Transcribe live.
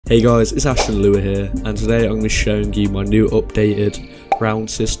Hey guys, it's Ashton Lua here, and today I'm going to be showing you my new updated round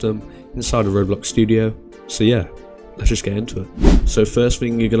system inside of Roblox Studio. So yeah, let's just get into it. So first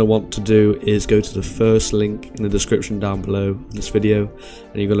thing you're going to want to do is go to the first link in the description down below of this video,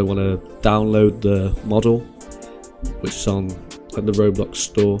 and you're going to want to download the model, which is on the Roblox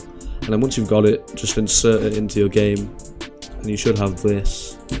store. And then once you've got it, just insert it into your game, and you should have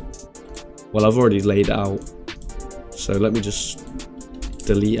this. Well, I've already laid it out, so let me just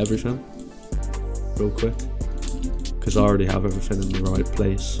delete everything real quick because I already have everything in the right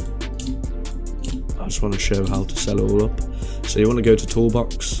place. I just want to show how to set it all up. So you want to go to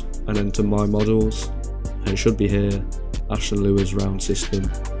Toolbox and then to My Models, and it should be here, Ashton Lua's round system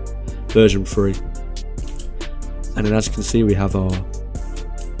version 3. And then as you can see, we have our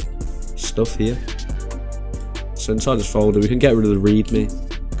stuff here. So inside this folder we can get rid of the readme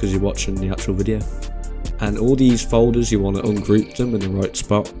because you're watching the actual video. And all these folders, you want to ungroup them in the right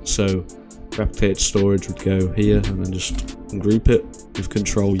spot. So replicated storage would go here, and then just ungroup it with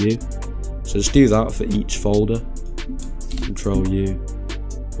Control U. So just do that for each folder. Control U,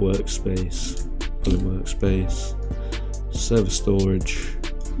 workspace, pull in workspace, server storage,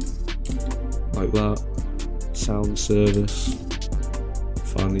 like that, sound service,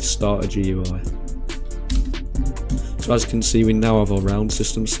 finally start a GUI. So as you can see, we now have our round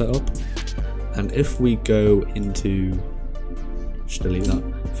system set up. And if we go into, just delete that,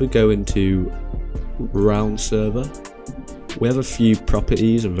 if we go into round server, we have a few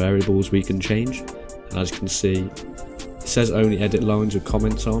properties and variables we can change. And as you can see, it says only edit lines with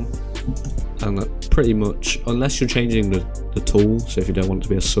comments on. And that pretty much, unless you're changing the tool, so if you don't want it to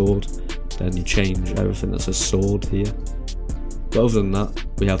be a sword, then you change everything that says sword here. But other than that,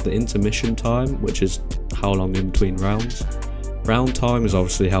 we have the intermission time, which is how long in between rounds. Round time is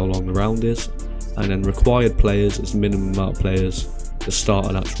obviously how long the round is, and then required players is the minimum amount of players to start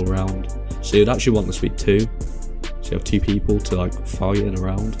an actual round. So you'd actually want this to be 2, so you have 2 people to like fight in a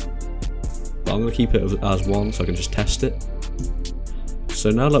round. But I'm going to keep it as 1 so I can just test it.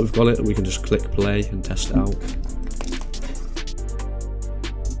 So now that we've got it, we can just click play and test it out.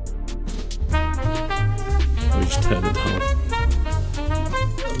 Let me just turn it down.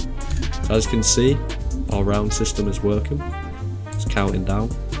 So as you can see, our round system is working. It's counting down.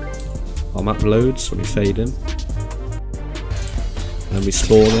 Our map loads, so we fade in. And then we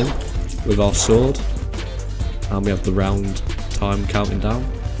spawn in with our sword. And we have the round time counting down.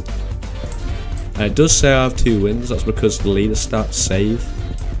 And it does say I have 2 wins, that's because the leader stats save.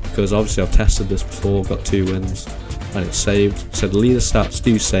 Because obviously I've tested this before, got 2 wins, and it's saved. So the leader stats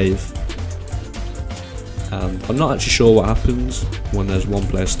do save. And I'm not actually sure what happens when there's 1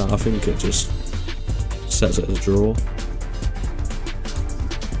 player stat. I think it just sets it as a draw.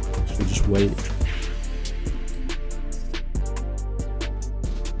 So we just wait.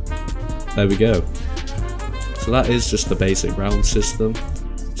 There we go. So that is just the basic round system.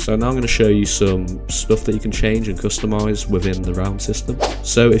 So now I'm going to show you some stuff that you can change and customize within the round system.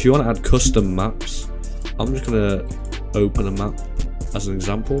 So if you want to add custom maps, I'm just going to open a map as an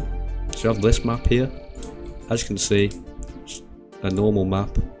example. So you have this map here. As you can see, a normal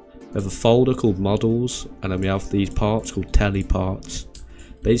map. We have a folder called models, and then we have these parts called tele parts.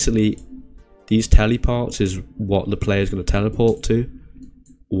 Basically, these tele parts is what the player is going to teleport to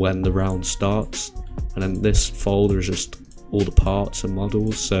when the round starts. And then this folder is just all the parts and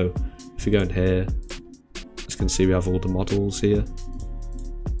models. So if you go in here, as you can see, we have all the models here.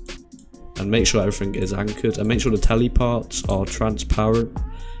 And make sure everything is anchored, and make sure the tele parts are transparent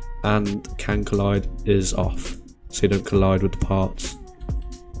and can collide is off, so you don't collide with the parts.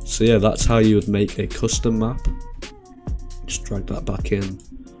 So yeah, that's how you would make a custom map. Just drag that back in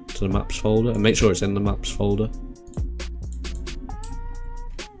to the maps folder, and make sure it's in the maps folder.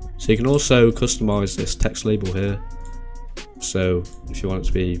 So you can also customize this text label here. So if you want it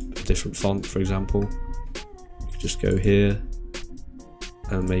to be a different font, for example, you can just go here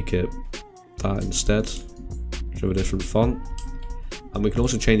and make it that instead, show a different font. And we can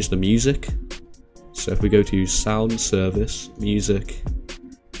also change the music. So if we go to sound service, music,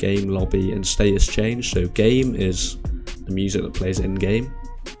 game lobby, and status change. So game is the music that plays in game,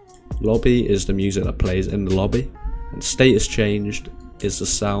 lobby is the music that plays in the lobby, and status changed is the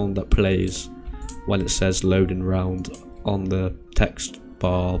sound that plays when it says loading round on the text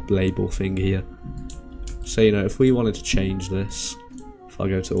bar label thing here. So you know, if we wanted to change this, if I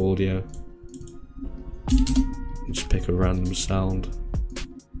go to audio, just pick a random sound.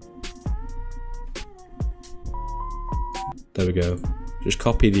 There we go. Just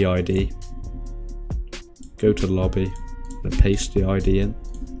copy the ID, go to the lobby, and paste the ID in.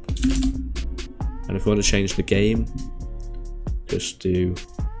 And if we want to change the game, just do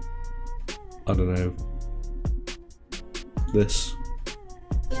I don't know, this.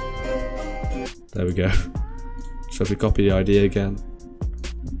 There we go. So if we copy the ID again,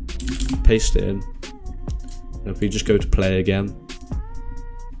 paste it in, and if we just go to play again,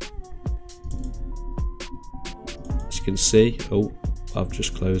 as you can see, oh, I've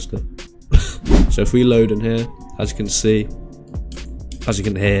just closed it. So if we load in here, as you can see, as you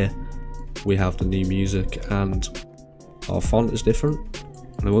can hear, we have the new music and our font is different.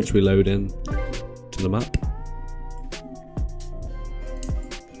 And then once we load in to the map,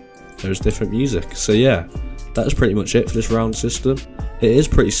 there's different music. So yeah, that's pretty much it for this round system. It is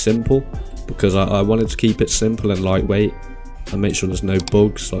pretty simple because I wanted to keep it simple and lightweight and make sure there's no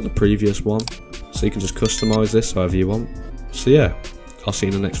bugs like the previous one. So you can just customize this however you want. So yeah, I'll see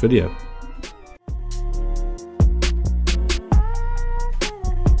you in the next video.